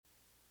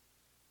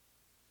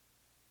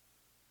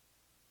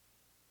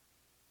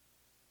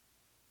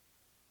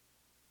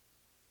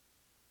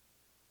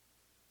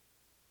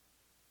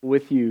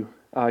with you,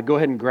 go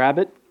ahead and grab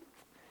it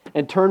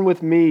and turn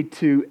with me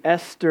to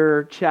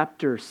Esther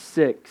chapter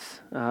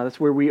 6. That's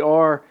where we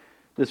are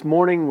this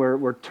morning.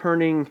 We're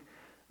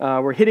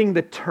hitting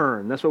the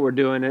turn. That's what we're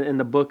doing in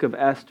the book of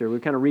Esther. We're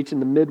kind of reaching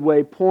the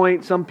midway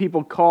point. Some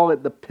people call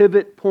it the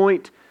pivot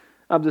point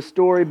of the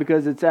story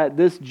because it's at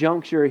this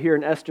juncture here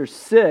in Esther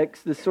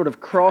 6, this sort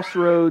of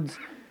crossroads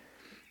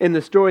in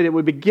the story that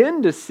we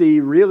begin to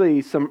see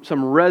really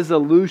some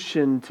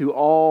resolution to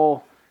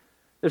all.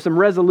 There's some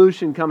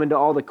resolution coming to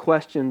all the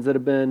questions that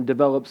have been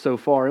developed so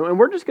far. And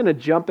we're just going to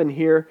jump in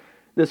here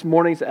this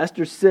morning. So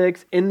Esther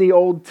 6 in the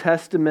Old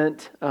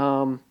Testament.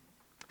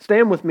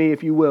 Stand with me,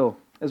 if you will,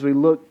 as we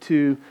look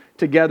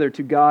together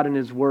to God and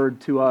His Word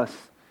to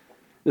us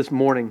this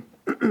morning.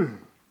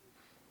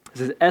 This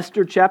is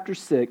Esther chapter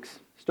 6,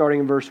 starting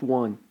in verse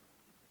 1.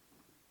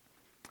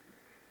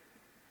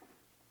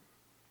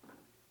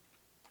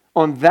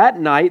 On that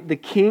night, the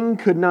king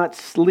could not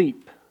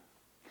sleep.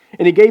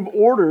 And he gave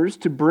orders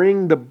to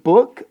bring the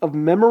book of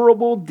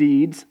memorable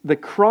deeds, the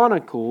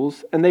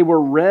Chronicles, and they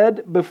were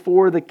read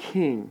before the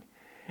king.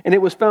 And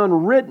it was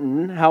found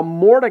written how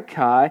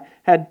Mordecai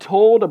had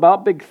told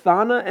about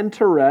Bigthana and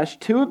Teresh,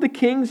 two of the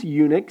king's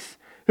eunuchs,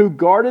 who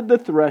guarded the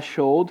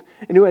threshold,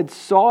 and who had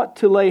sought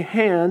to lay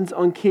hands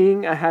on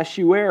King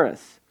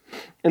Ahasuerus.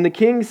 And the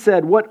king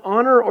said, "What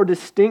honor or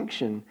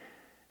distinction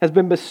has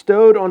been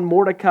bestowed on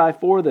Mordecai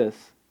for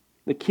this?"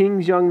 The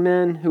king's young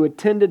men who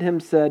attended him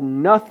said,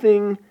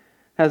 "Nothing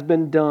has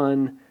been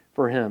done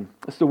for him."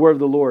 That's the word of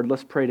the Lord.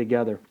 Let's pray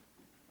together.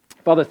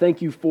 Father,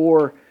 thank you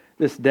for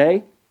this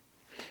day.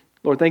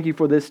 Lord, thank you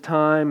for this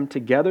time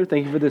together.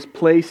 Thank you for this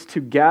place to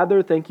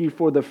gather. Thank you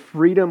for the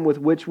freedom with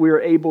which we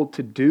are able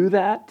to do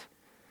that.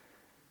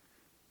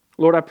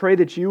 Lord, I pray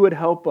that you would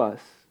help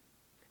us.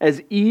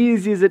 As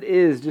easy as it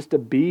is just to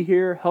be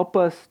here, help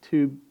us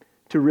to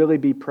really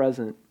be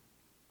present.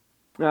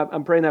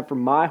 I'm praying that for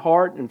my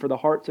heart and for the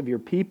hearts of your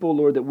people,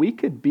 Lord, that we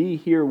could be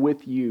here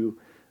with you,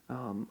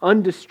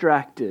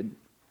 undistracted,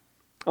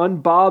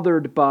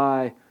 unbothered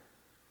by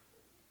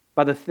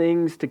the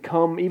things to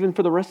come, even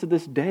for the rest of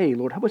this day.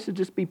 Lord, help us to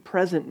just be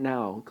present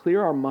now.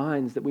 Clear our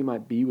minds that we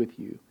might be with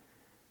you.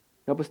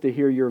 Help us to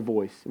hear your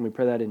voice, and we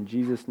pray that in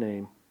Jesus'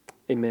 name.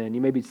 Amen.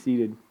 You may be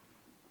seated.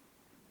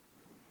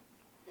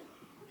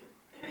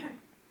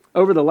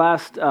 Over the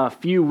last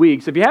few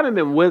weeks, if you haven't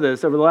been with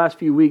us, over the last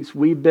few weeks,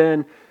 we've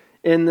been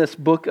in this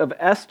book of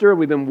Esther.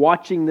 We've been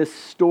watching this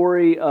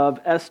story of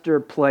Esther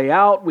play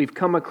out. We've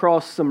come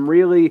across some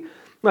really,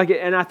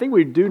 and I think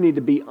we do need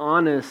to be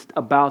honest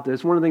about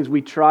this. One of the things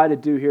we try to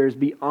do here is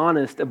be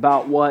honest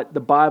about what the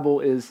Bible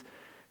is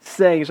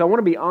saying. So I want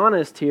to be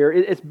honest here.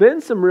 It's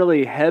been some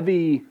really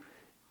heavy.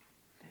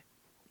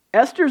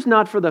 Esther's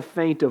not for the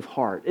faint of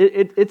heart.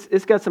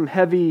 It's got some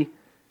heavy,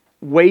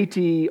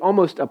 weighty,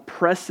 almost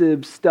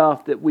oppressive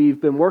stuff that we've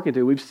been working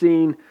through. We've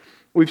seen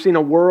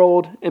a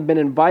world and been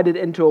invited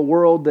into a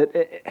world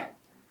that,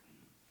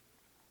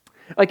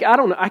 I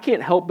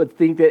can't help but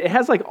think that it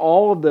has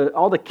all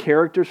the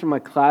characters from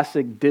a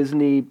classic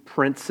Disney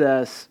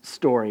princess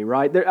story,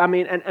 right?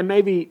 And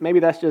maybe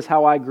that's just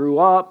how I grew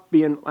up.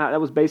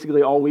 That was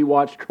basically all we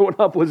watched growing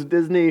up was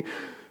Disney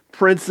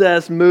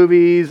princess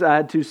movies. I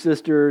had two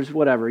sisters,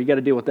 whatever. You got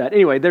to deal with that.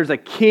 Anyway, there's a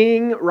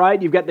king,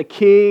 right? You've got the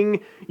king.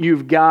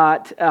 You've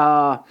got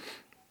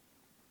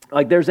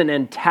there's an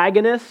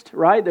antagonist,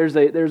 right? There's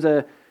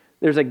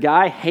a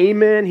guy,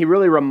 Haman. He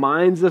really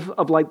reminds of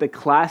the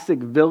classic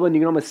villain. You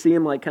can almost see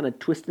him kind of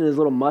twisting his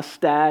little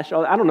mustache.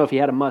 I don't know if he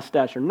had a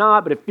mustache or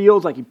not, but it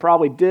feels like he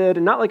probably did,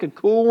 and not like a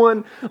cool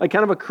one,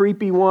 kind of a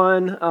creepy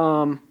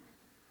one.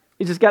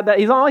 He's just got that.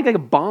 He's all like a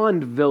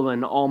Bond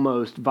villain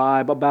almost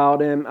vibe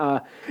about him.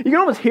 You can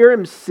almost hear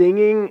him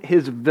singing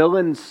his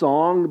villain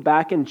song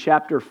back in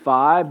chapter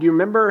 5. Do you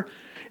remember,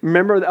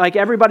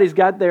 everybody's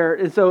got their,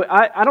 and so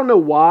I don't know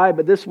why,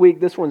 but this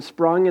week this one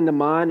sprung into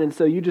mind, and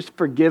so you just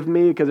forgive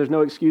me because there's no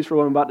excuse for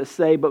what I'm about to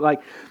say,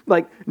 but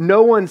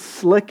no one's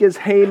slick as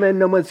Haman,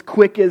 no one's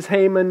quick as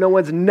Haman, no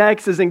one's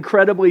neck's as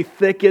incredibly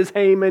thick as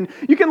Haman.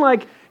 You can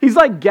he's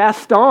like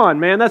Gaston,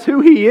 man, that's who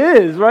he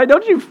is, right?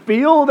 Don't you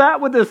feel that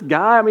with this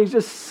guy? I mean, he's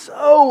just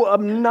so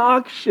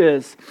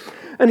obnoxious,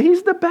 and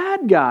he's the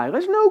bad guy.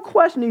 There's no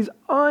question he's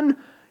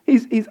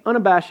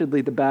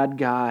unabashedly the bad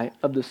guy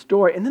of the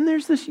story. And then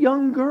there's this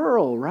young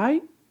girl,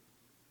 right?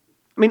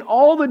 I mean,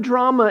 all the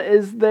drama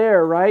is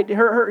there, right?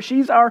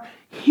 She's our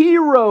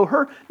hero.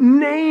 Her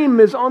name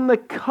is on the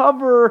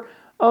cover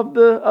of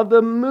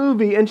the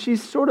movie, and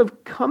she's sort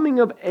of coming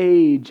of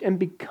age and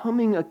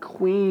becoming a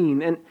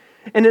queen.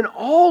 And in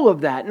all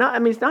of that,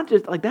 it's not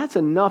just that's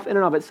enough in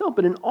and of itself,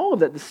 but in all of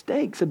that, the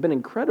stakes have been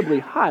incredibly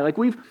high.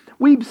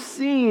 We've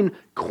seen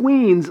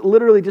queens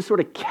literally just sort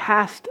of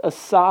cast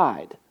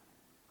aside.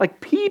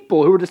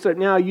 People who are just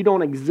now you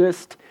don't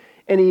exist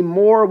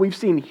anymore. We've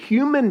seen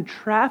human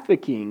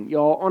trafficking,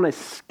 y'all, on a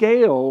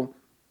scale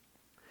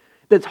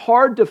that's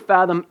hard to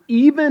fathom,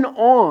 even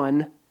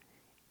on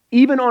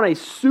Even on a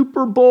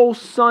Super Bowl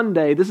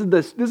Sunday, this is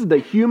the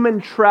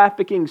human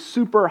trafficking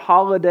super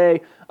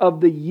holiday of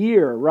the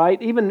year,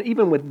 right?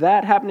 Even with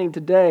that happening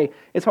today,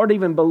 it's hard to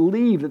even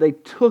believe that they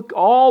took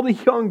all the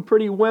young,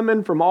 pretty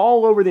women from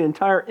all over the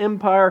entire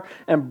empire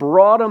and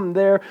brought them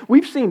there.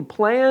 We've seen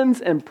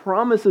plans and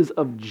promises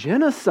of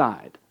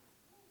genocide.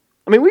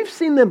 I mean, we've even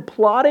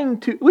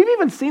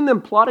seen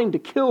them plotting to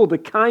kill the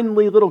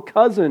kindly little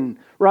cousin,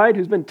 right,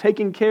 who's been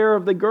taking care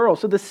of the girl.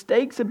 So the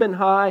stakes have been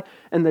high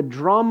and the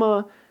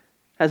drama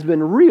has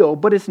been real,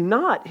 but it's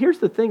not, here's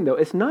the thing though,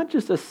 it's not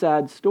just a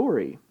sad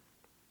story.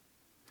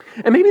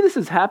 And maybe this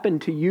has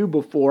happened to you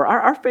before.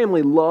 Our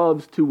family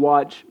loves to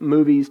watch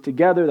movies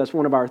together. That's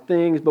one of our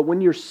things. But when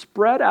you're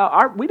spread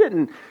out, we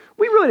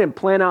really didn't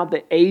plan out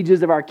the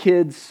ages of our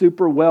kids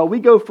super well. We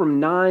go from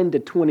 9 to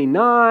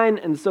 29,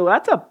 and so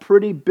that's a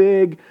pretty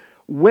big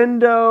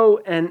window.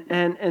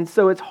 And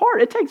so it's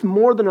hard. It takes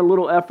more than a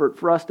little effort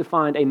for us to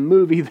find a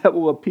movie that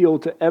will appeal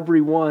to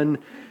everyone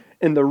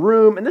in the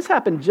room. And this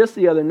happened just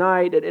the other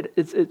night.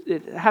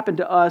 It happened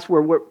to us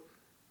where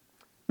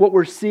what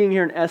we're seeing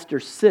here in Esther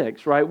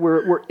 6, right?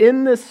 We're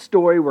in this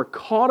story. We're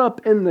caught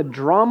up in the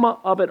drama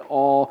of it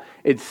all.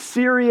 It's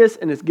serious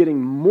and it's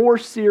getting more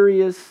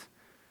serious.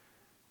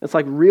 It's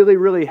like really,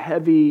 really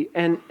heavy.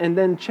 And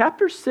then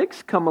chapter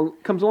 6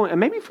 comes along.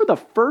 And maybe for the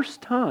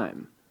first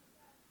time,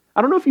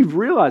 I don't know if you've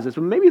realized this,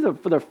 but maybe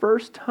for the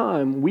first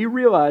time, we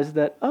realize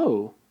that,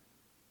 oh,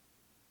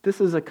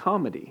 this is a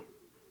comedy.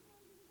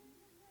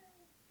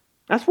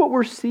 That's what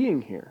we're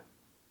seeing here.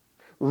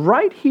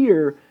 Right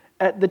here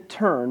at the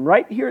turn,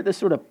 right here at this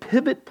sort of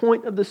pivot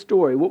point of the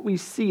story, what we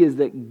see is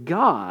that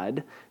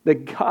God, the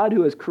God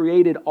who has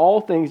created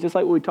all things, just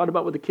like what we talked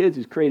about with the kids,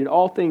 who's created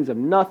all things of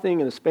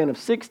nothing in a span of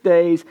 6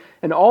 days,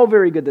 and all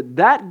very good,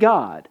 that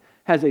God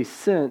has a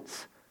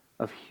sense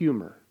of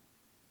humor.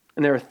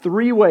 And there are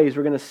 3 ways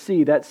we're going to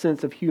see that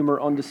sense of humor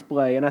on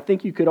display. And I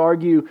think you could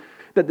argue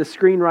that the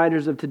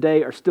screenwriters of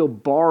today are still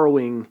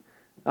borrowing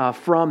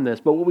from this.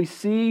 But what we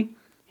see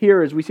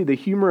here is we see the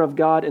humor of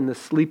God in the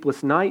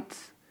sleepless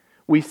nights,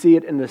 we see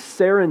it in the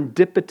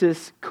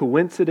serendipitous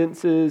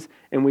coincidences,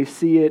 and we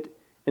see it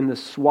in the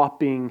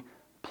swapping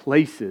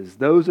places.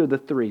 Those are the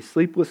 3: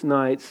 sleepless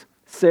nights,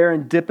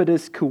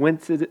 serendipitous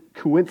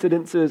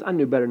coincidences. I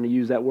knew better than to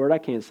use that word. I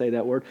can't say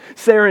that word.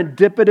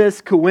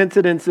 Serendipitous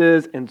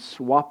coincidences and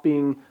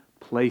swapping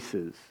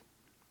places.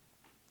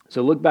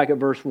 So look back at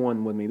verse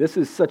 1 with me. This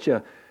is such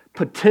a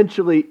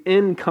potentially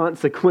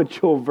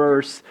inconsequential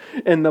verse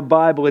in the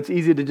Bible. It's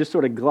easy to just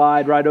sort of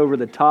glide right over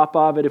the top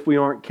of it if we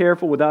aren't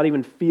careful without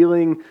even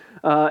feeling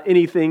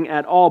anything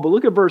at all. But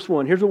look at verse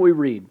 1. Here's what we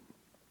read.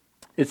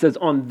 It says,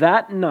 "On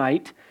that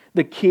night,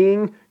 the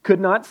king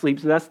could not sleep."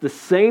 So that's the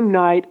same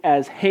night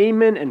as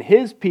Haman and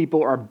his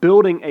people are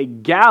building a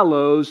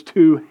gallows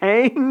to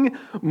hang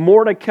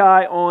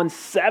Mordecai on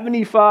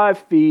 75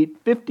 feet,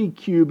 50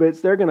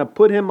 cubits. They're going to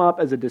put him up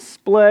as a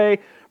display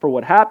for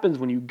what happens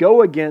when you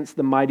go against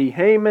the mighty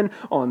Haman.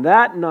 On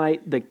that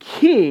night, the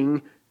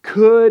king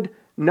could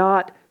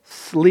not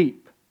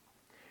sleep.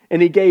 And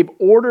he gave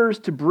orders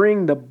to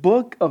bring the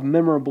book of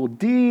memorable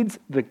deeds,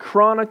 the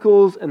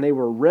Chronicles, and they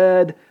were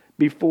read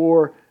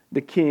before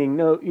the king.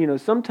 No,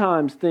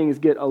 sometimes things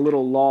get a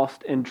little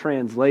lost in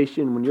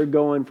translation. When you're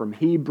going from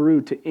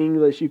Hebrew to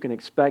English, you can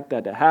expect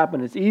that to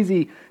happen. It's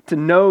easy to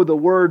know the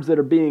words that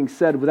are being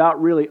said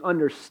without really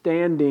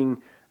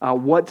understanding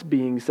what's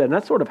being said. And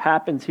that sort of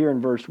happens here in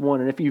verse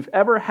 1. And if you've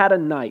ever had a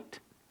night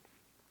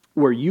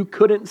where you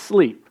couldn't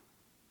sleep,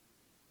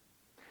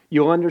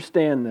 you'll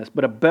understand this.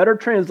 But a better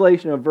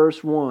translation of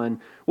verse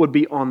 1 would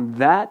be, "On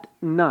that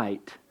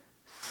night,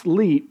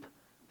 sleep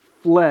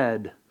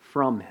fled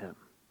from him."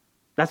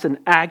 That's an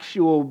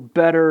actual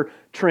better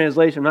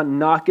translation. I'm not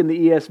knocking the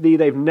ESV.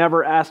 They've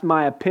never asked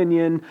my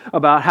opinion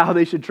about how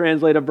they should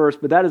translate a verse,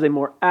 but that is a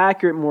more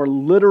accurate, more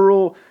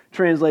literal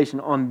translation.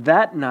 On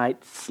that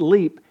night,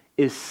 sleep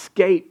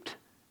escaped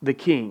the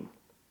king.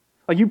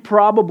 You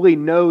probably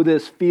know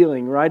this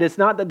feeling, right? It's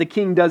not that the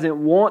king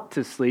doesn't want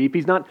to sleep.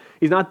 He's not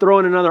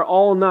throwing another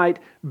all-night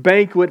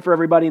banquet for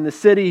everybody in the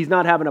city. He's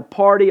not having a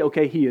party.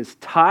 Okay, he is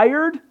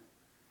tired.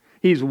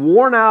 He's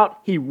worn out.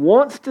 He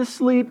wants to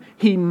sleep.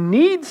 He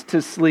needs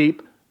to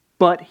sleep,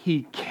 but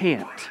he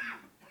can't.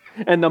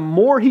 And the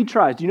more he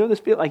tries, do you know this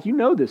feeling? Like, you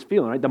know this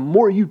feeling, right? The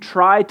more you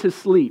try to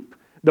sleep,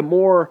 the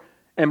more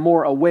and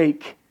more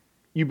awake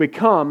you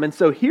become. And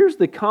so here's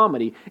the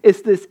comedy.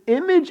 It's this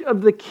image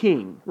of the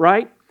king,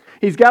 right?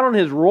 He's got on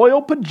his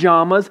royal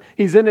pajamas.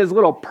 He's in his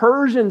little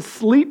Persian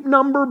sleep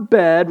number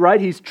bed,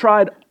 right? He's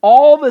tried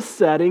all the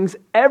settings.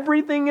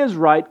 Everything is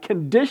right.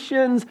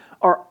 Conditions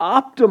are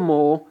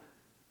optimal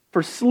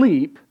for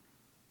sleep.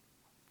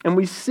 And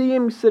we see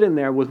him sitting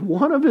there with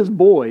one of his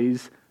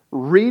boys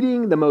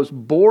reading the most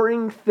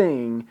boring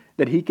thing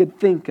that he could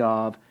think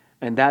of.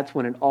 And that's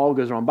when it all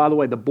goes wrong. By the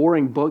way, the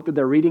boring book that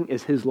they're reading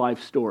is his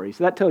life story.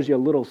 So that tells you a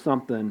little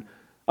something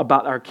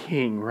about our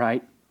king,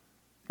 right?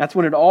 That's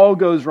when it all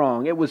goes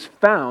wrong. It was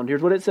found,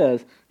 here's what it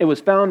says, it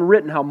was found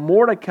written how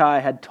Mordecai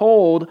had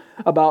told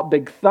about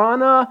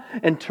Bigthana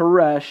and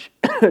Teresh,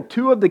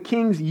 two of the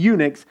king's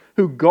eunuchs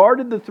who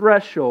guarded the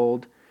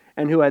threshold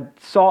and who had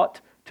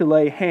sought to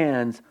lay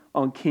hands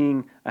on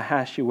King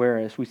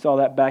Ahasuerus. We saw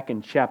that back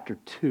in chapter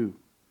 2.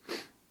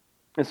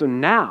 And so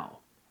now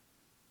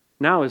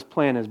his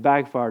plan has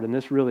backfired, and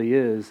this really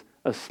is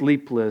a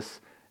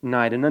sleepless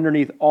night. And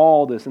underneath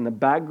all this, in the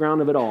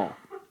background of it all,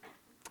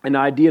 an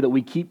idea that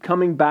we keep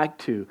coming back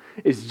to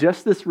is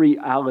just this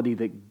reality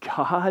that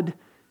God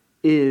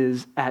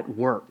is at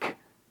work.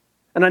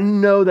 And I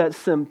know that's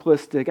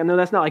simplistic. I know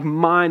that's not like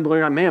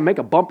mind-blowing. Like, man, make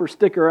a bumper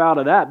sticker out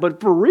of that. But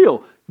for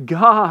real,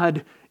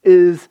 God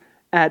is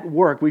at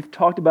work. We've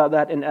talked about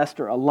that in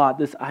Esther a lot,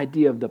 this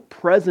idea of the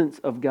presence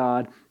of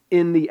God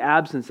in the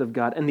absence of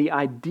God. And the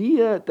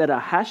idea that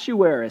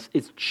Ahasuerus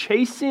is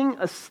chasing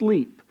a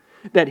sleep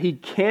that he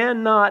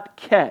cannot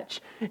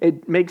catch,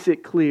 it makes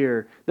it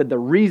clear that the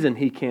reason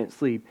he can't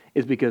sleep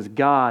is because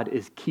God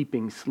is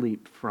keeping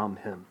sleep from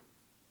him.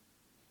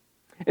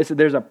 And so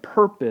there's a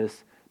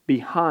purpose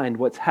behind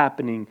what's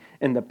happening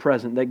in the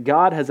present, that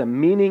God has a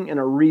meaning and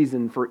a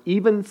reason for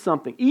even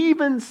something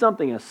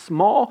as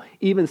small,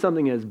 even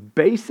something as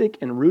basic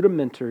and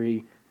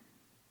rudimentary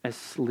as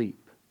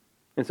sleep.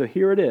 And so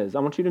here it is. I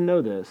want you to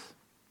know this.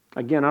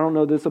 Again, I don't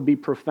know if this will be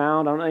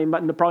profound.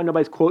 Probably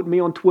nobody's quoting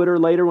me on Twitter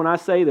later when I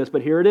say this,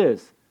 but here it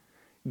is.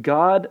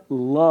 God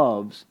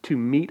loves to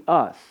meet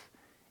us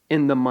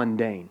in the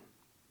mundane.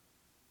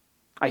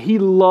 He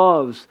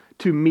loves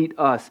to meet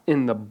us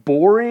in the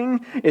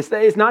boring.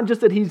 It's not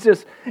just that he's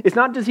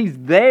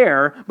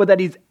there, but that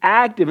he's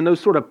active in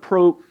those sort of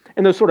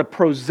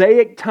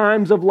prosaic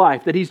times of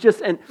life, that he's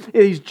just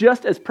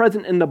as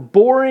present in the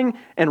boring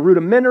and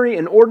rudimentary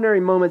and ordinary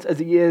moments as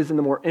he is in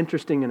the more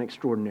interesting and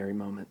extraordinary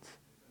moments.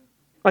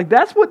 Like,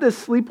 that's what this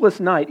sleepless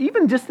night,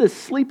 even just this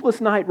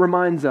sleepless night,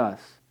 reminds us,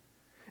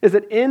 is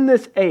that in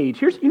this age,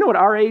 you know what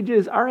our age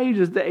is? Our age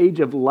is the age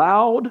of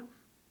loud,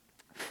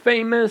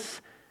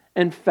 famous,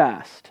 and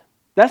fast.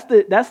 That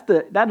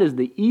is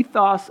the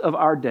ethos of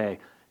our day.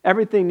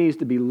 Everything needs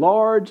to be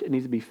large, it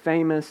needs to be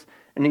famous,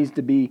 it needs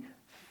to be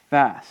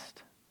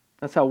fast.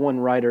 That's how one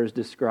writer has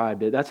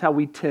described it. That's how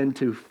we tend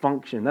to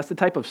function. That's the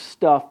type of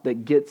stuff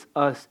that gets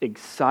us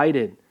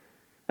excited.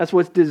 That's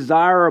what's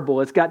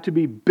desirable. It's got to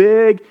be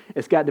big,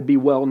 it's got to be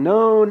well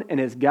known, and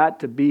it's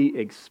got to be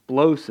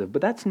explosive.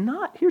 But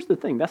here's the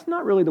thing, that's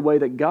not really the way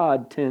that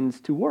God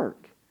tends to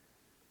work.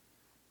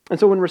 And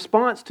so in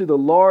response to the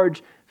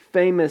large,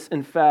 famous,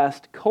 and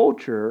fast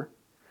culture,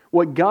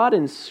 what God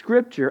in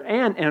Scripture,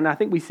 and I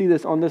think we see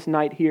this on this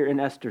night here in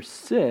Esther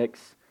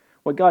 6,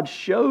 what God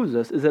shows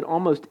us is that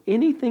almost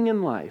anything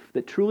in life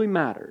that truly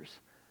matters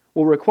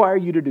will require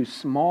you to do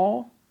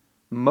small,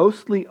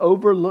 mostly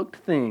overlooked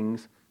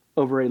things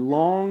over a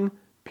long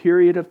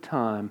period of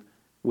time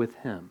with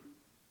Him.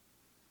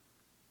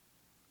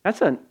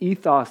 That's an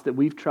ethos that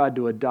we've tried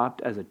to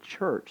adopt as a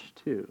church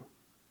too.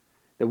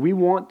 That we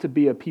want to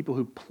be a people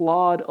who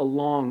plod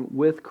along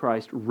with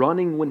Christ,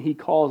 running when He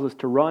calls us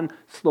to run,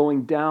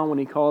 slowing down when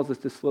He calls us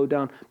to slow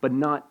down, but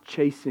not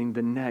chasing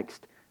the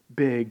next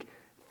big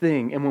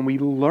thing. And when we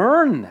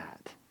learn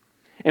that,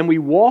 and we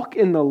walk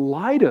in the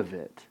light of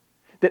it,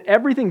 that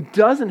everything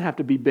doesn't have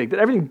to be big, that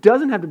everything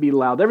doesn't have to be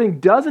loud, that everything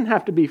doesn't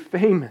have to be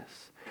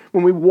famous.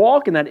 When we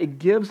walk in that, it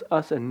gives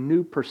us a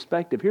new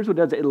perspective. Here's what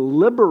it does. It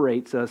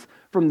liberates us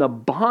from the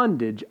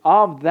bondage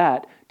of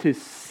that to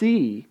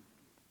see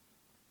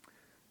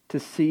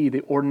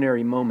the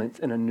ordinary moments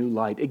in a new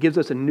light. It gives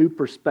us a new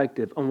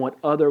perspective on what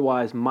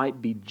otherwise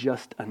might be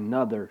just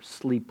another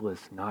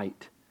sleepless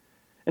night.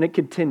 And it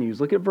continues.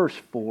 Look at verse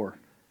 4.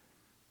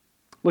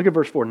 Look at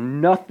verse 4.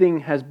 Nothing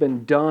has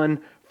been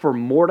done for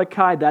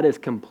Mordecai. That is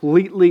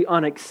completely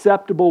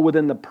unacceptable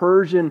within the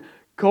Persian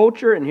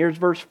culture. And here's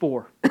verse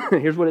 4.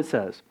 Here's what it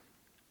says.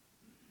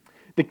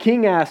 The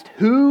king asked,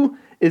 "Who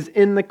is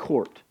in the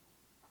court?"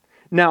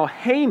 Now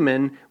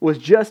Haman was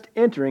just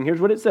entering.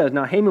 Here's what it says.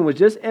 Now Haman was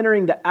just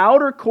entering the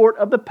outer court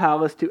of the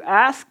palace to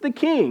ask the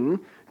king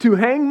to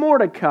hang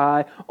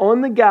Mordecai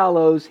on the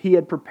gallows he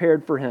had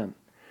prepared for him.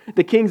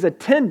 The king's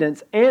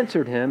attendants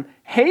answered him,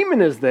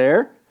 "Haman is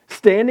there,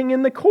 standing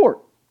in the court."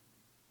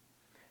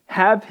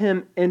 "Have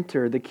him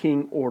enter," the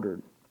king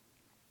ordered.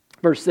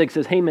 Verse 6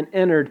 says, Haman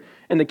entered,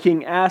 and the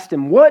king asked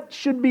him, "What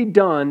should be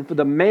done for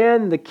the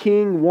man the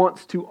king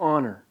wants to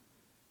honor?"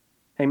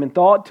 Haman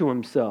thought to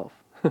himself,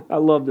 I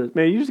love this.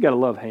 Man, you just got to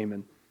love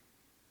Haman.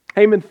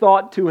 Haman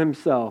thought to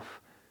himself,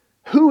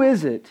 "Who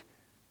is it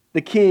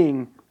the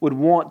king would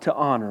want to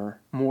honor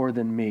more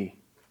than me?"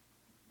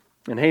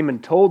 And Haman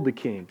told the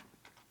king,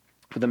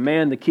 "For the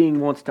man the king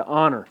wants to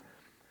honor,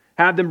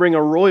 have them bring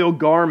a royal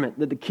garment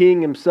that the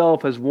king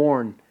himself has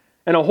worn,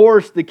 and a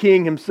horse the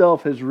king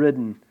himself has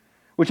ridden,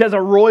 which has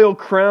a royal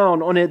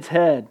crown on its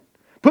head.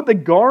 Put the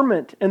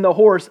garment and the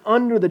horse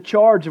under the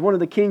charge of one of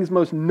the king's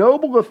most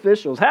noble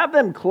officials. Have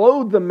them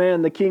clothe the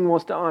man the king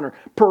wants to honor.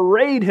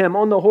 Parade him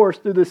on the horse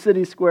through the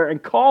city square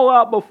and call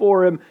out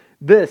before him,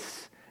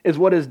 'This is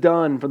what is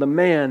done for the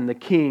man the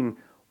king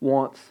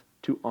wants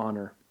to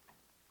honor.'"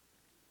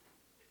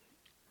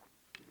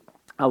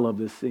 I love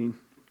this scene.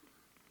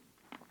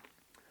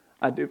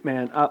 I do,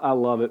 man. I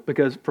love it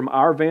because from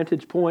our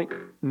vantage point,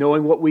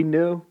 knowing what we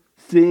knew,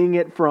 seeing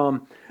it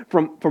from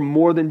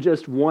more than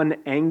just one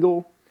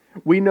angle,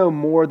 we know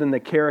more than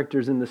the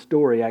characters in the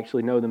story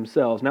actually know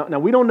themselves. Now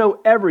we don't know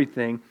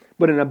everything,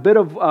 but in a bit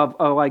of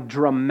like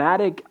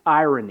dramatic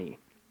irony,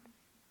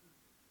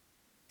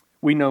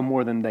 we know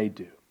more than they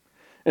do.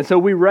 And so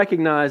we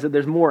recognize that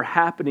there's more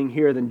happening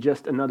here than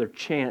just another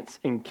chance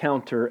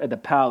encounter at the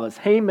palace.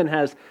 Haman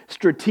has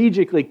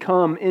strategically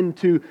come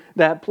into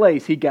that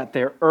place. He got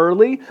there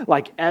early,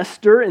 like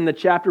Esther in the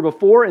chapter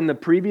before, in the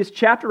previous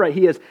chapter, right?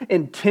 He has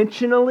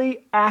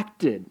intentionally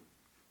acted.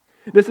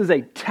 This is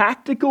a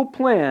tactical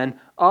plan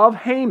of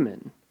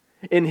Haman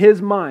in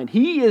his mind.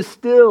 He is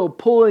still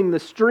pulling the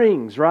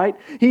strings, right?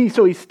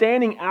 So he's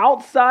standing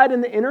outside in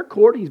the inner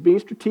court. He's being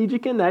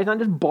strategic in that. He's not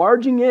just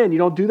barging in. You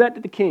don't do that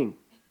to the king.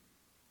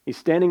 He's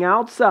standing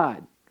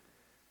outside.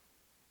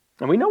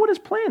 And we know what his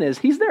plan is.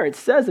 He's there. It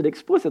says it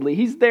explicitly.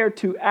 He's there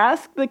to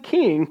ask the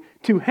king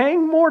to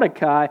hang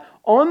Mordecai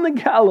on the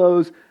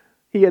gallows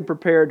he had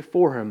prepared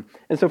for him.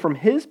 And so from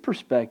his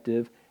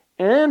perspective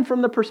and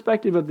from the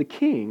perspective of the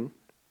king,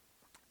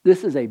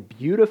 this is a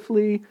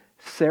beautifully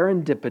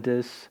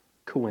serendipitous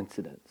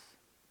coincidence.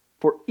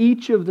 For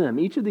each of them,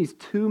 each of these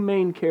two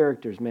main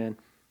characters, man,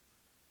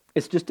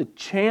 it's just a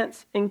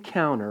chance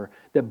encounter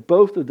that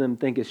both of them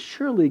think is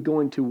surely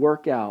going to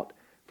work out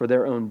for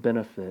their own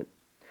benefit.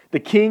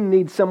 The king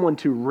needs someone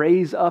to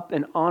raise up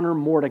and honor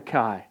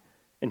Mordecai.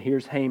 And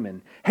here's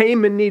Haman.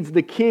 Haman needs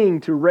the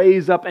king to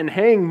raise up and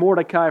hang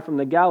Mordecai from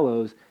the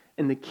gallows.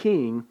 And the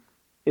king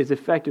is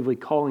effectively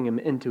calling him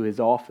into his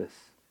office.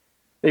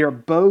 They are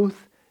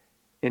both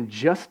in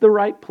just the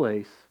right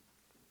place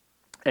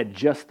at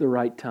just the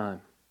right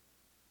time.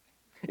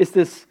 It's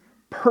this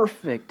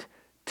perfect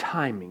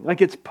timing.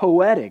 Like it's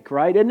poetic,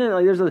 right? Isn't it?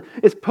 Like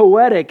it's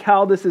poetic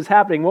how this is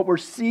happening, what we're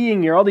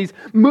seeing here, all these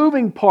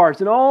moving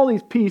parts and all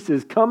these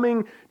pieces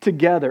coming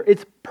together.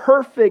 It's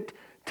perfect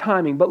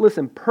timing. But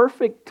listen,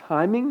 perfect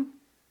timing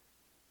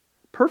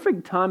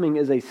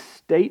is a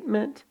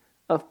statement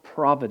of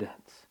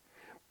providence.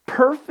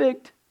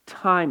 Perfect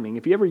timing,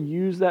 if you ever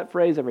use that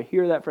phrase, ever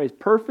hear that phrase,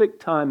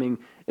 perfect timing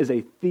is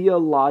a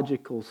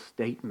theological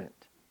statement.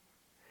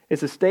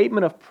 It's a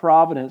statement of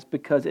providence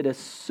because it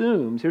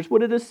assumes, here's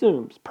what it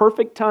assumes.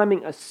 Perfect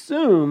timing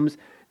assumes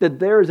that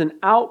there is an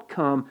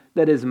outcome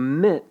that is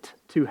meant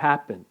to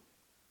happen.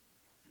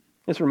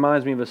 This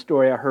reminds me of a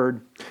story I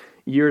heard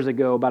years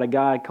ago about a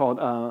guy called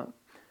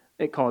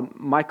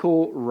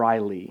Michael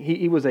Riley.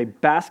 He was a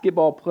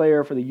basketball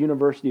player for the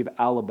University of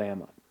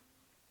Alabama.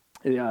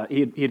 He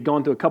had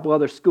gone to a couple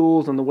other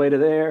schools on the way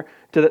to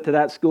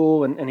that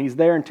school, and he's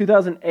there in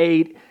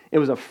 2008. It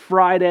was a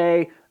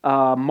Friday,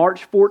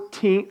 March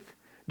 14th,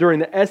 during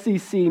the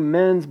SEC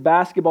men's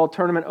basketball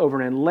tournament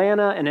over in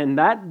Atlanta. And in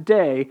that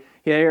day,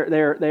 they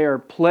are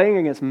playing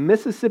against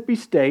Mississippi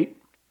State.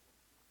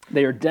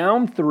 They are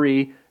down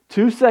 3,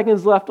 2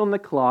 seconds left on the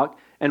clock,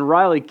 and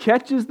Riley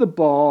catches the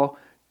ball,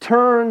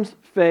 turns,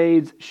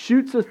 fades,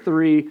 shoots a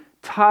 3,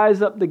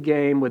 ties up the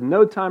game with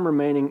no time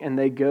remaining, and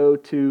they go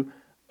to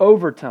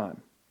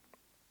overtime.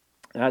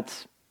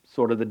 That's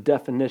sort of the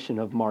definition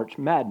of March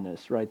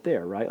Madness right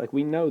there, right? Like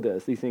we know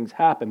this, these things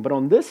happen. But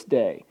on this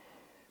day,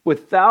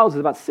 with thousands,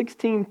 about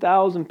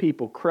 16,000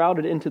 people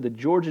crowded into the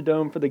Georgia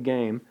Dome for the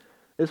game,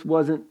 this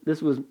wasn't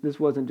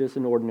just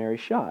an ordinary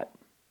shot.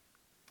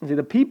 See,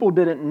 the people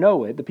didn't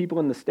know it, the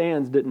people in the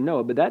stands didn't know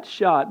it, but that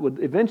shot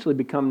would eventually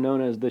become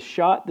known as the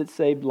shot that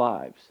saved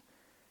lives.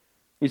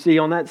 You see,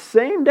 on that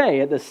same day,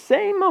 at the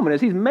same moment,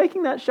 as he's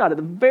making that shot, at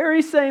the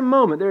very same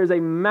moment, there is a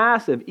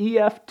massive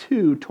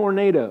EF2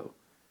 tornado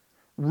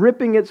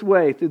ripping its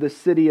way through the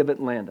city of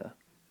Atlanta.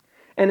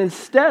 And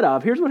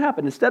here's what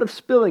happened. Instead of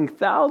spilling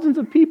thousands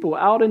of people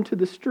out into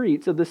the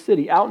streets of the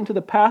city, out into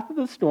the path of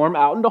the storm,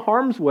 out into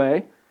harm's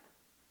way,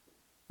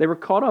 they were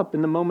caught up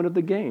in the moment of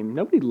the game.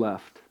 Nobody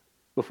left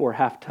before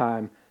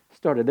halftime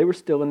started. They were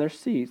still in their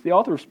seats. The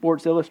author of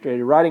Sports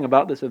Illustrated, writing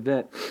about this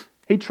event,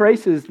 he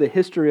traces the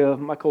history of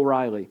Michael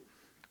Riley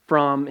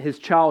from his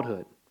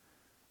childhood.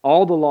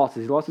 All the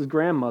losses. He lost his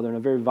grandmother in a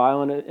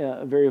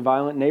very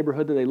violent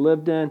neighborhood that they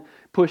lived in,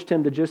 pushed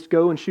him to just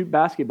go and shoot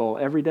basketball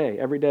every day.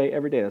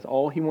 That's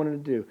all he wanted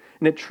to do.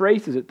 And it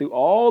traces it through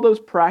all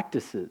those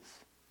practices,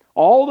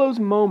 all those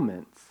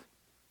moments,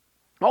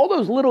 all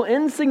those little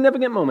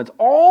insignificant moments,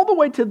 all the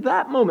way to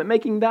that moment,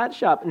 making that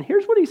shot. And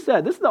here's what he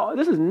said. This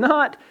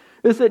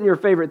isn't your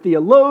favorite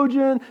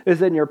theologian. This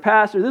isn't your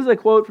pastor. This is a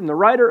quote from the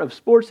writer of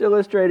Sports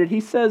Illustrated. He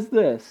says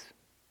this.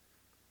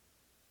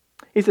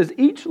 He says,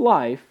 each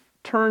life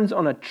turns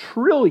on a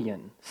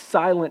trillion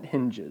silent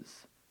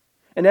hinges,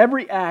 and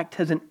every act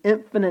has an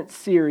infinite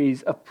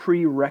series of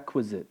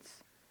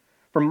prerequisites.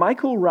 For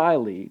Michael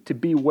Riley to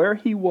be where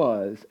he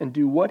was and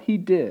do what he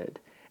did,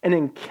 an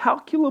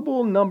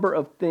incalculable number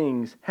of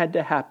things had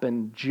to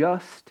happen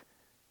just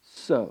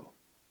so.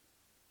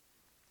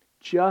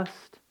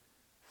 Just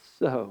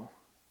so.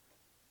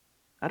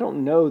 I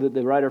don't know that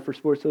the writer for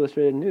Sports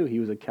Illustrated knew he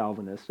was a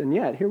Calvinist, and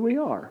yet here we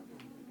are.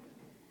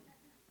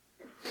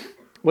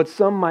 what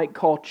some might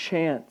call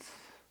chance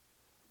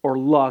or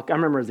luck. I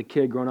remember as a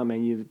kid growing up,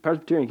 man, you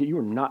Presbyterian kid, you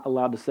were not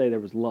allowed to say there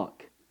was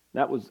luck.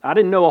 I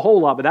didn't know a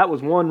whole lot, but that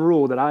was one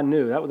rule that I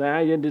knew.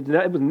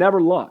 It was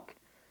never luck.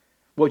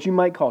 What you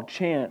might call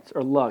chance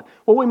or luck.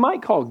 What we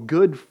might call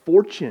good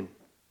fortune.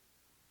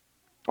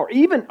 Or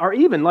even,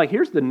 like,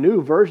 here's the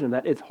new version of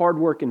that. It's hard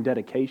work and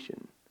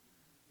dedication.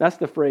 That's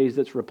the phrase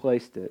that's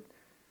replaced it.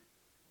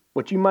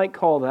 What you might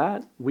call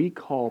that, we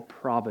call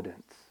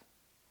providence.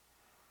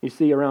 You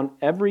see, around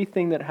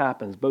everything that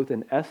happens, both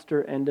in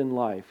Esther and in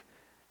life,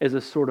 is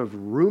a sort of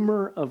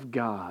rumor of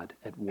God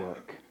at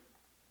work.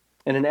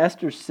 And in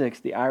Esther 6,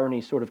 the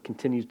irony sort of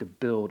continues to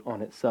build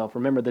on itself.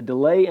 Remember, the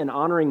delay in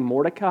honoring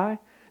Mordecai,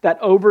 that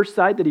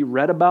oversight that he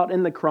read about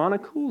in the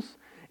Chronicles,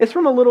 it's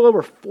from a little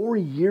over 4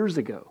 years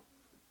ago.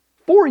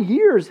 4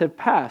 years have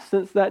passed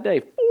since that day.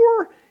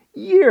 4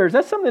 years.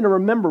 That's something to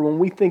remember when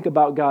we think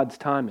about God's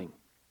timing.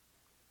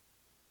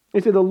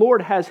 You see, the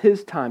Lord has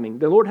His timing.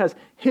 The Lord has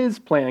His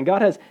plan.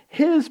 God has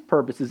His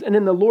purposes. And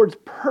in the Lord's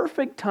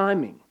perfect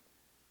timing.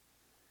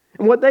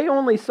 And what they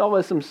only saw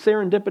as some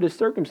serendipitous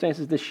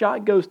circumstances, the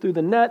shot goes through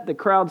the net, the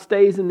crowd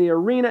stays in the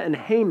arena, and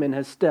Haman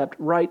has stepped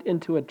right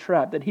into a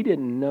trap that he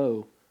didn't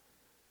know,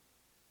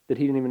 that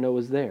he didn't even know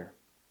was there.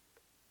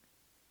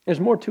 There's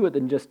more to it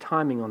than just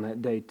timing on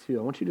that day, too.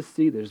 I want you to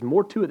see there's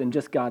more to it than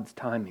just God's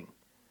timing.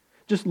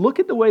 Just look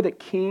at the way that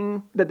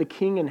the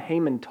king and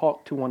Haman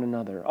talk to one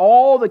another.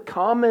 All the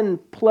common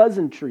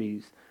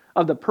pleasantries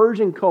of the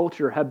Persian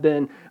culture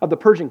of the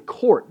Persian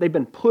court, they've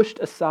been pushed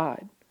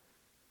aside.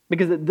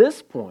 Because at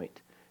this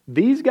point,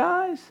 these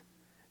guys,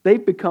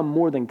 they've become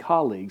more than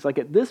colleagues. Like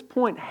at this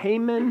point,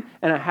 Haman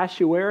and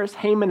Ahasuerus,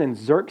 Haman and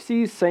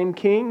Xerxes, same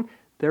king,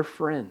 they're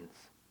friends.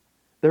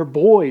 They're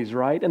boys,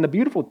 right? And the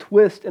beautiful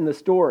twist in the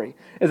story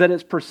is that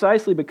it's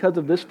precisely because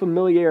of this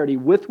familiarity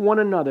with one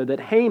another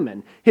that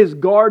Haman, his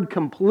guard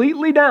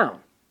completely down,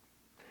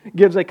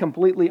 gives a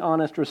completely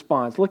honest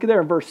response. Look at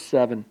there in verse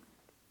 7.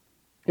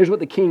 Here's what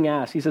the king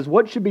asks. He says,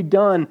 what should be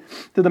done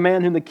to the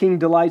man whom the king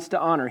delights to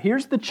honor?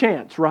 Here's the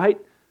chance, right?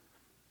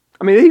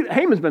 I mean,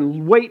 Haman's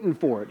been waiting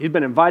for it. He's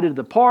been invited to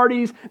the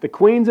parties. The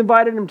queen's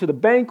invited him to the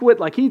banquet.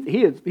 Like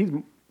he's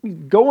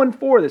going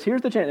for this.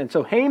 Here's the chance. And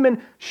so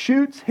Haman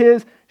shoots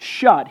his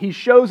shot. He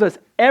shows us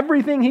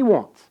everything he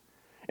wants.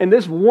 In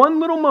this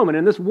one little moment,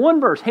 in this one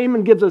verse,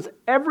 Haman gives us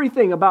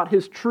everything about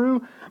his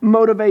true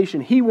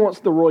motivation. He wants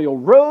the royal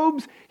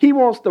robes. He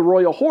wants the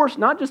royal horse,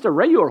 not just a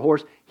regular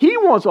horse. He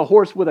wants a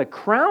horse with a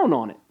crown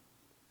on it.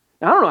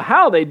 Now, I don't know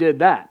how they did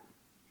that.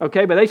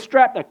 Okay, but they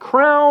strapped a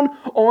crown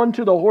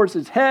onto the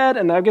horse's head,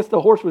 and I guess the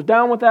horse was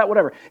down with that,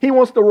 whatever. He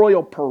wants the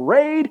royal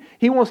parade.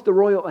 He wants the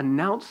royal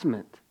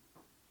announcement.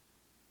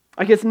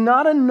 Like, it's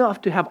not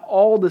enough to have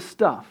all the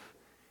stuff.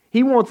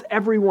 He wants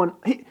everyone,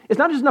 it's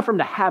not just enough for him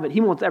to have it.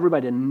 He wants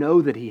everybody to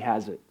know that he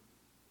has it.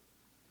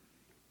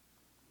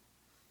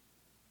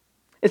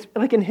 It's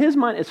like in his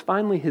mind, it's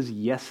finally his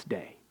yes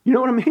day. You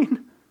know what I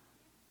mean?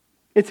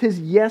 It's his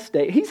yes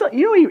day. He's like,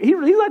 he's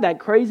like that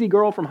crazy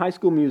girl from High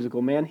School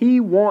Musical, man. He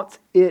wants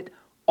it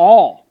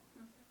all.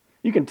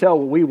 You can tell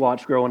what we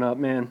watched growing up,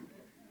 man.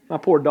 My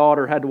poor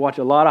daughter had to watch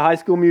a lot of High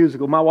School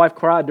Musical. My wife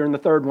cried during the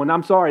third one.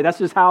 I'm sorry, that's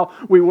just how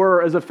we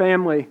were as a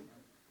family.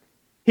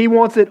 He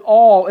wants it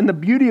all. And the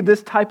beauty of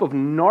this type of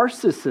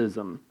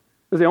narcissism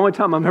is the only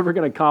time I'm ever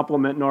going to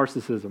compliment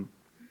narcissism.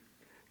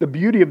 The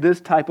beauty of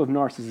this type of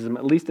narcissism,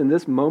 at least in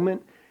this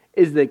moment,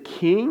 is the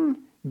king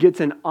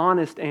gets an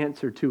honest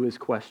answer to his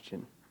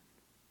question.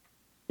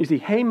 You see,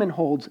 Haman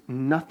holds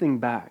nothing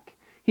back.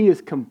 He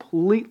is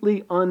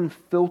completely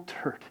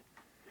unfiltered.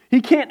 He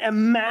can't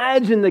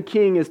imagine the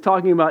king is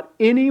talking about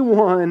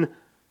anyone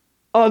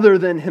other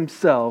than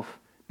himself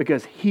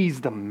because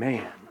he's the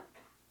man.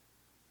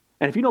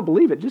 And if you don't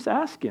believe it, just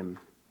ask him.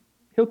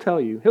 He'll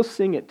tell you. He'll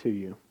sing it to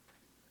you.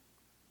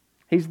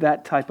 He's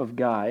that type of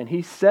guy. And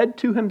he said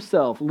to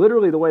himself,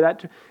 literally the way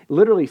that,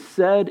 literally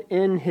said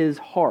in his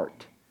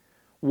heart,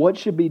 what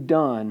should be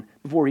done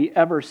before he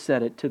ever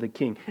said it to the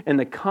king. And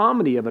the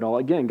comedy of it all,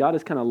 again, God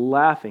is kind of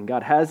laughing.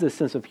 God has this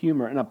sense of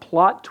humor and a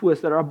plot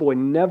twist that our boy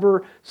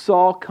never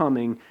saw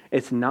coming.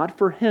 It's not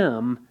for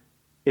him,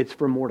 it's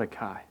for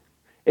Mordecai.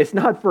 It's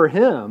not for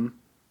him,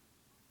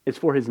 it's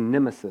for his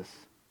nemesis.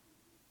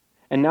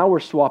 And now we're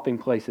swapping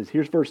places.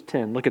 Here's verse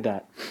 10. Look at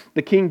that.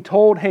 The king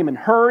told Haman,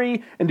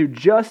 hurry and do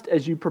just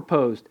as you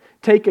proposed.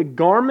 Take a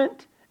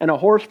garment and a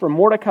horse for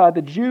Mordecai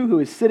the Jew who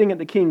is sitting at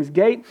the king's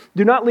gate.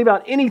 Do not leave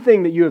out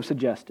anything that you have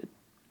suggested.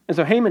 And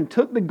so Haman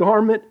took the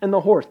garment and the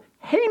horse.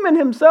 Haman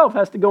himself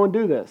has to go and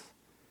do this.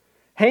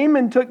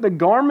 Haman took the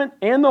garment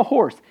and the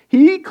horse.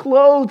 He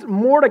clothed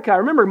Mordecai.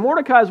 Remember,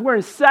 Mordecai is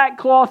wearing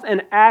sackcloth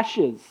and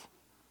ashes.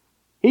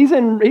 He's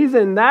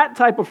in that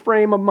type of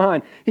frame of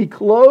mind. He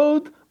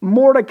clothed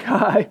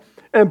Mordecai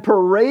and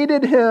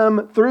paraded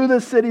him through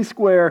the city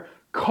square,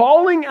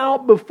 calling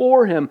out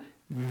before him,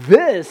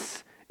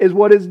 this is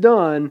what is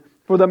done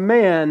for the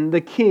man the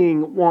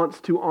king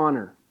wants to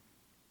honor.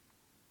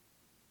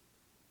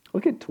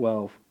 Look at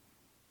 12.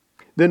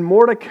 Then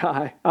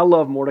Mordecai, I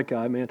love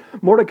Mordecai, man.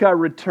 Mordecai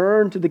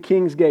returned to the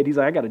king's gate. He's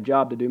like, I got a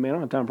job to do, man. I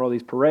don't have time for all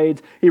these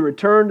parades. He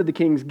returned to the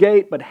king's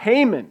gate, but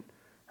Haman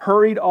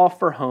hurried off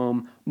for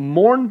home,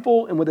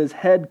 mournful and with his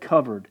head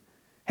covered.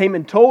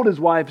 Haman told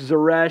his wife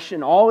Zeresh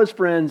and all his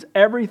friends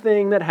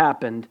everything that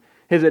happened.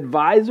 His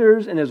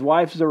advisors and his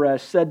wife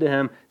Zeresh said to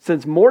him,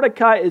 since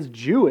Mordecai is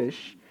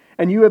Jewish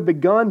and you have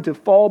begun to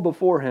fall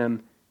before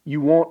him, you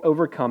won't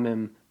overcome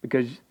him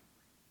because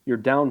your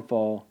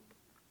downfall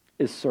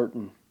is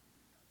certain.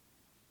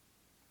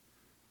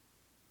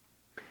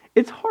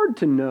 It's hard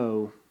to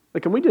know,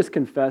 like, can we just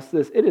confess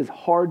this? It is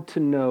hard to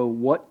know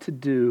what to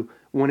do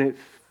when it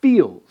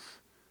feels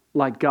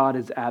like God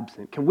is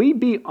absent. Can we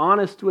be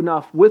honest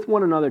enough with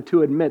one another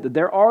to admit that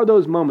there are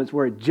those moments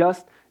where it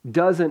just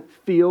doesn't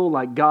feel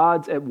like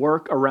God's at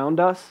work around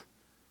us?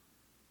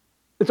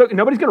 And so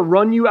nobody's going to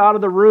run you out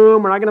of the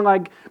room. We're not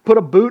going to put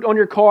a boot on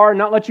your car and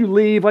not let you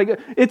leave.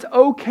 It's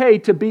okay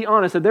to be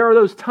honest that there are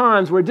those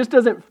times where it just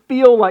doesn't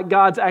feel like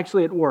God's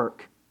actually at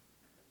work.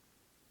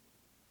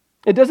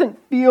 It doesn't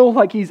feel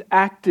like He's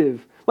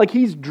active, like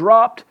He's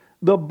dropped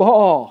the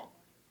ball.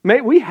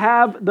 We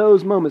have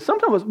those moments.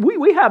 Sometimes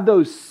we have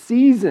those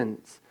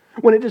seasons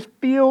when it just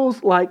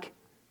feels like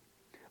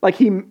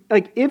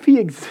if He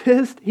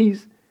exists,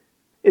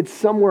 it's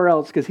somewhere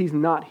else because He's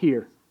not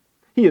here.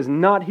 He is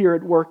not here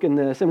at work in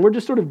this, and we're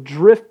just sort of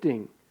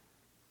drifting.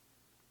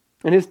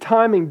 And His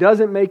timing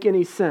doesn't make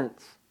any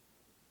sense.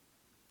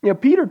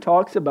 Peter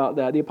talks about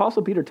that. The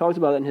Apostle Peter talks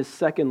about that in his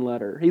second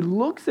letter. He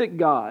looks at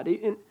God.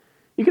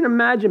 You can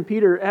imagine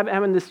Peter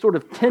having this sort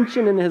of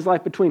tension in his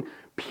life between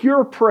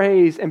pure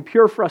praise and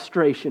pure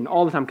frustration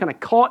all the time, kind of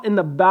caught in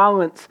the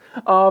balance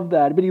of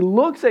that. But he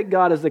looks at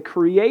God as the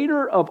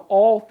creator of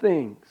all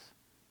things.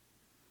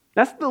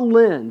 That's the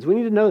lens. We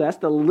need to know that's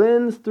the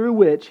lens through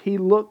which he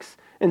looks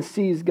and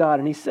sees God.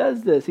 And he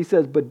says this, he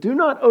says, but do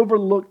not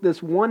overlook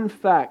this one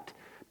fact,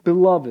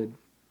 beloved,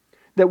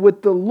 that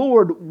with the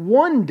Lord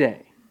 1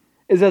 day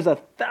is as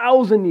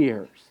 1,000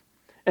 years,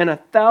 and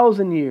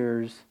 1,000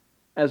 years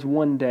as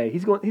 1 day.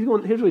 Here's what he's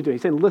doing.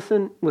 He's saying,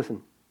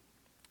 listen,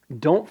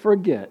 don't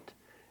forget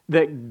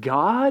that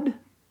God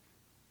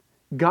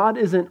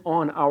isn't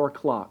on our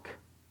clock.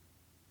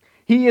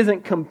 He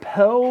isn't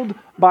compelled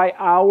by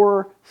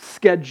our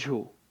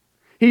schedule.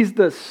 He's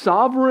the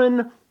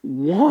sovereign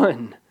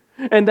one.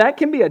 And that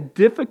can be a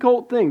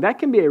difficult thing. That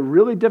can be a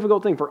really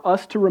difficult thing for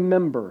us to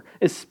remember,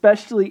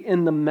 especially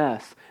in the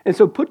mess. And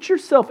so put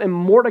yourself in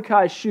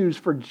Mordecai's shoes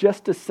for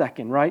just a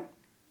second, right?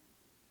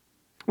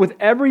 With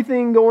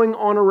everything going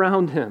on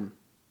around him.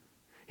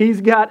 He's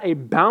got a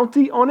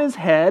bounty on his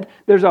head.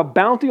 There's a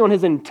bounty on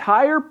his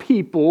entire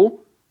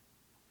people.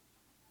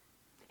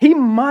 He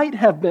might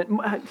have been,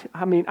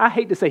 I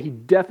hate to say he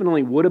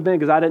definitely would have been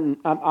because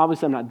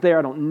obviously I'm not there,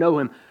 I don't know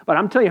him, but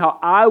I'm telling you how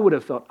I would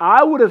have felt.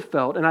 I would have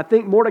felt, and I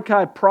think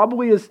Mordecai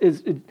probably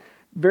is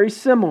very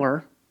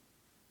similar,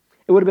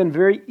 it would have been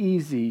very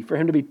easy for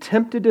him to be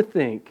tempted to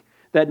think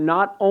that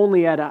not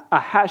only had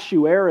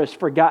Ahasuerus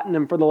forgotten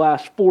him for the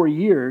last 4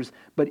 years,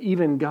 but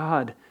even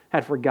God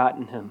had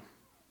forgotten him.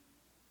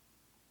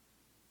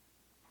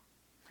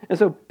 And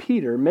so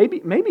Peter,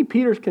 maybe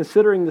Peter's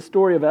considering the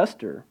story of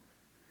Esther.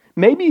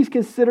 Maybe he's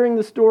considering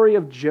the story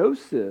of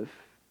Joseph.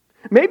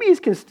 Maybe he's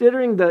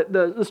considering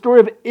the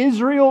story of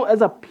Israel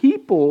as a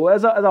people,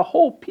 as a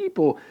whole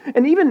people.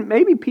 And even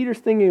maybe Peter's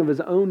thinking of his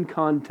own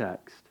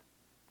context,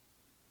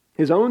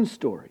 his own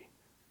story.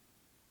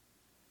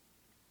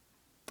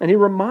 And he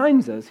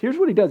reminds us, here's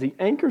what he does. He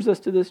anchors us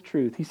to this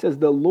truth. He says,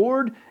 the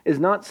Lord is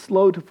not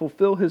slow to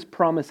fulfill His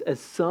promise as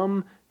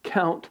some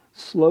count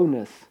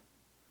slowness,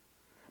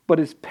 but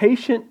is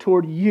patient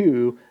toward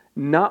you,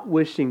 not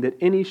wishing that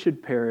any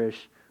should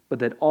perish, but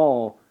that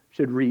all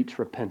should reach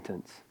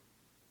repentance.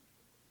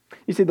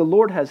 You see, the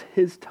Lord has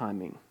His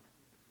timing.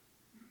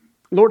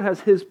 The Lord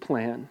has His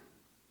plan.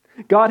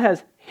 God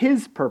has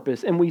His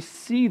purpose, and we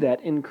see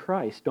that in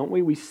Christ, don't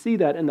we? We see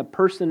that in the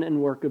person and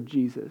work of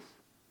Jesus.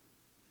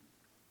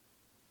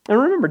 And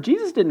remember,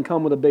 Jesus didn't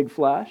come with a big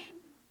flash.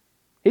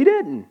 He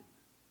didn't.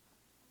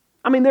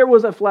 There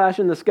was a flash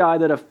in the sky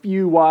that a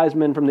few wise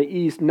men from the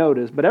east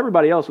noticed, but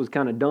everybody else was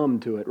kind of dumb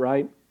to it,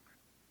 right?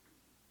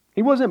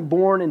 He wasn't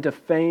born into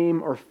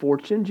fame or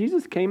fortune.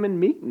 Jesus came in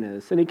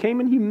meekness, and He came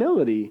in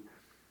humility.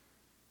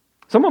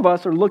 Some of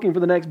us are looking for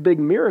the next big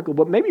miracle,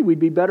 but maybe we'd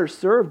be better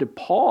served to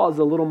pause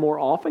a little more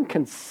often,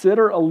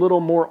 consider a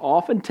little more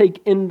often,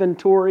 take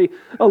inventory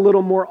a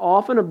little more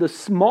often of the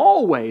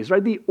small ways,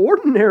 right? The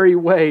ordinary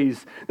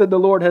ways that the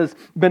Lord has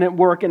been at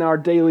work in our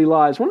daily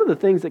lives. One of the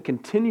things that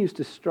continues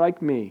to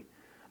strike me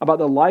about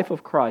the life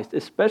of Christ,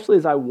 especially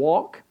as I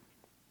walk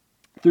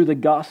through the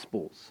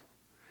Gospels,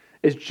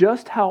 is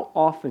just how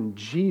often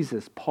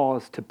Jesus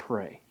paused to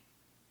pray.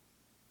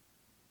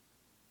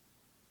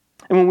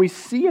 And when we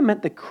see Him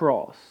at the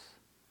cross,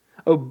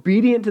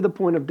 obedient to the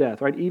point of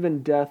death, right?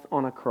 Even death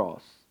on a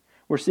cross,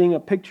 we're seeing a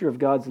picture of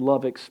God's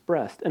love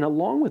expressed. And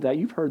along with that,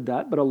 you've heard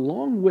that, but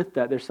along with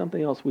that, there's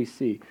something else we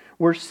see.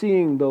 We're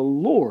seeing the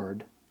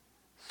Lord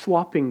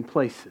swapping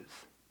places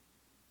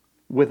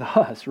with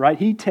us, right?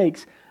 He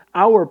takes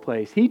our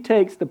place. He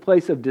takes the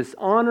place of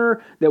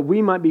dishonor that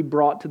we might be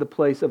brought to the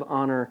place of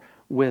honor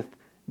with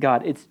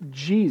God. It's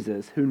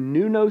Jesus who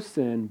knew no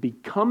sin,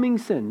 becoming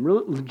sin,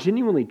 really,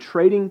 genuinely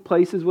trading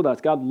places with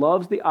us. God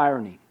loves the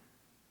irony.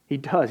 He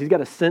does. He's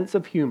got a sense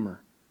of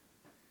humor.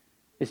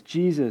 It's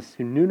Jesus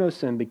who knew no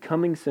sin,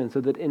 becoming sin,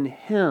 so that in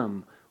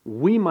Him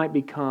we might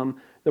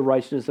become the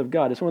righteousness of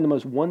God. It's one of the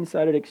most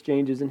one-sided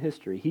exchanges in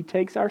history. He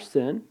takes our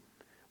sin,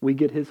 we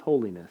get His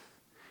holiness.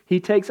 He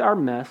takes our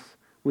mess,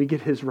 we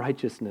get His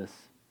righteousness.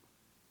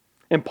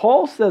 And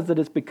Paul says that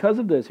it's because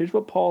of this. Here's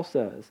what Paul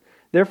says.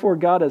 Therefore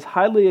God has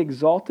highly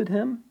exalted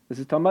Him. This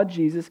is talking about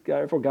Jesus.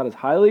 Therefore God has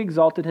highly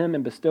exalted Him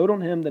and bestowed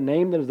on Him the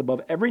name that is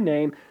above every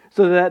name,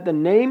 so that at the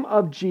name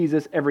of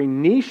Jesus every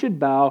knee should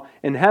bow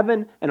in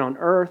heaven and on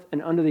earth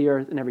and under the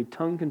earth, and every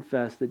tongue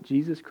confess that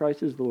Jesus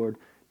Christ is Lord,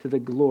 to the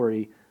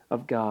glory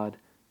of God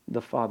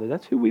the Father.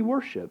 That's who we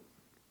worship.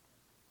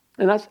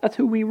 And that's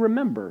who we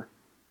remember.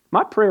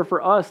 My prayer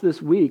for us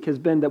this week has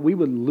been that we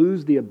would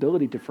lose the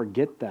ability to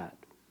forget that.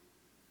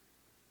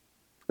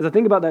 As I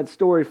think about that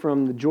story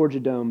from the Georgia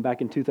Dome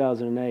back in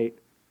 2008,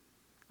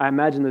 I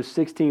imagine those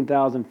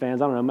 16,000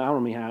 fans. I don't know how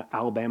many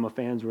Alabama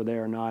fans were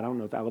there or not. I don't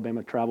know if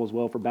Alabama travels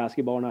well for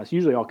basketball or not. It's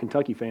usually all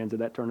Kentucky fans at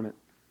that tournament.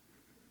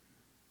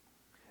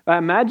 I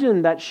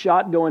imagine that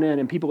shot going in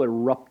and people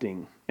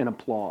erupting in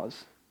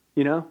applause.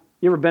 You know?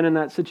 You ever been in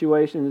that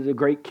situation? There's a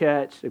great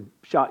catch, a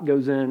shot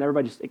goes in, and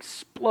everybody just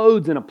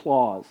explodes in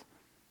applause.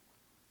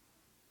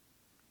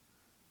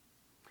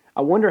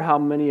 I wonder how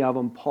many of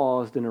them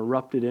paused and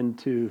erupted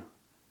into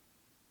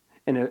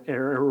an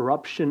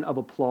eruption of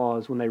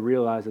applause when they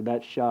realized that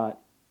that shot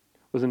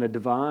was in a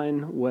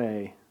divine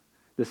way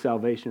the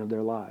salvation of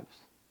their lives.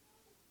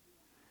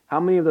 How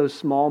many of those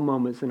small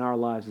moments in our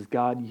lives has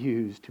God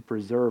used to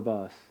preserve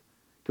us,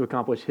 to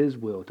accomplish His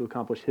will, to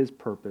accomplish His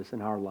purpose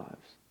in our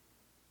lives?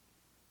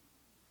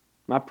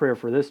 My prayer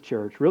for this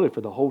church, really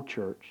for the whole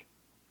church,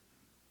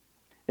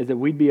 is that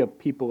we'd be a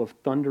people of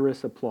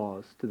thunderous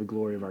applause to the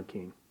glory of our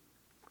King.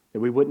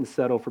 That we wouldn't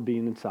settle for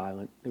being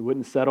silent. We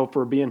wouldn't settle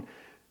for being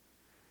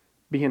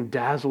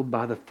dazzled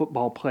by the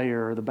football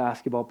player or the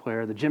basketball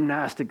player, the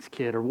gymnastics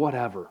kid or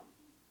whatever.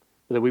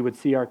 But that we would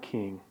see our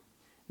King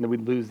and that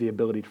we'd lose the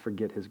ability to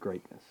forget His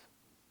greatness.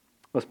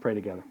 Let's pray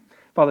together.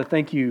 Father,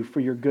 thank You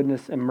for Your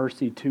goodness and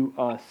mercy to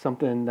us,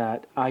 something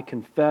that I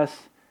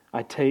confess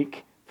I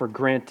take for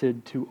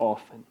granted too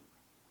often.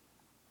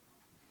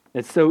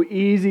 It's so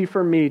easy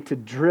for me to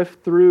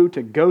drift through,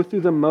 to go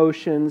through the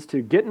motions,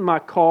 to get in my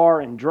car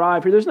and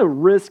drive here. There's no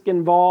risk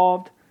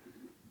involved.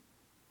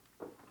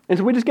 And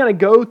so we just got to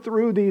go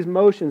through these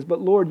motions.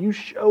 But Lord, You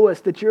show us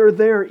that You're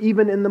there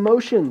even in the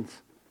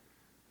motions.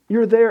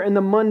 You're there in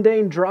the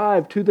mundane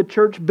drive to the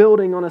church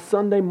building on a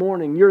Sunday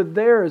morning. You're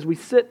there as we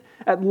sit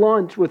at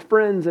lunch with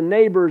friends and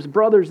neighbors,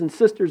 brothers and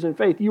sisters in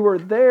faith. You are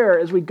there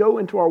as we go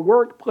into our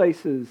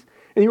workplaces.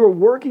 And You are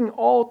working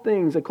all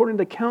things according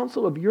to the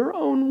counsel of Your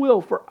own will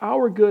for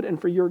our good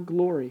and for Your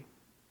glory.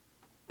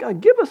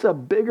 God, give us a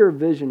bigger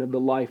vision of the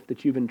life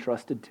that You've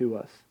entrusted to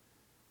us.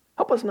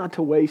 Help us not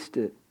to waste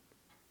it.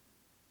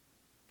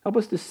 Help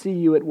us to see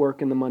You at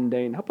work in the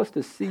mundane. Help us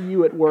to see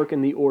You at work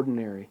in the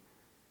ordinary.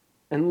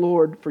 And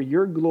Lord, for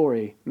Your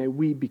glory, may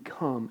we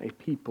become a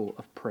people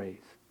of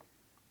praise.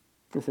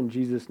 It's in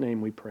Jesus'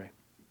 name we pray.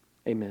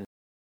 Amen.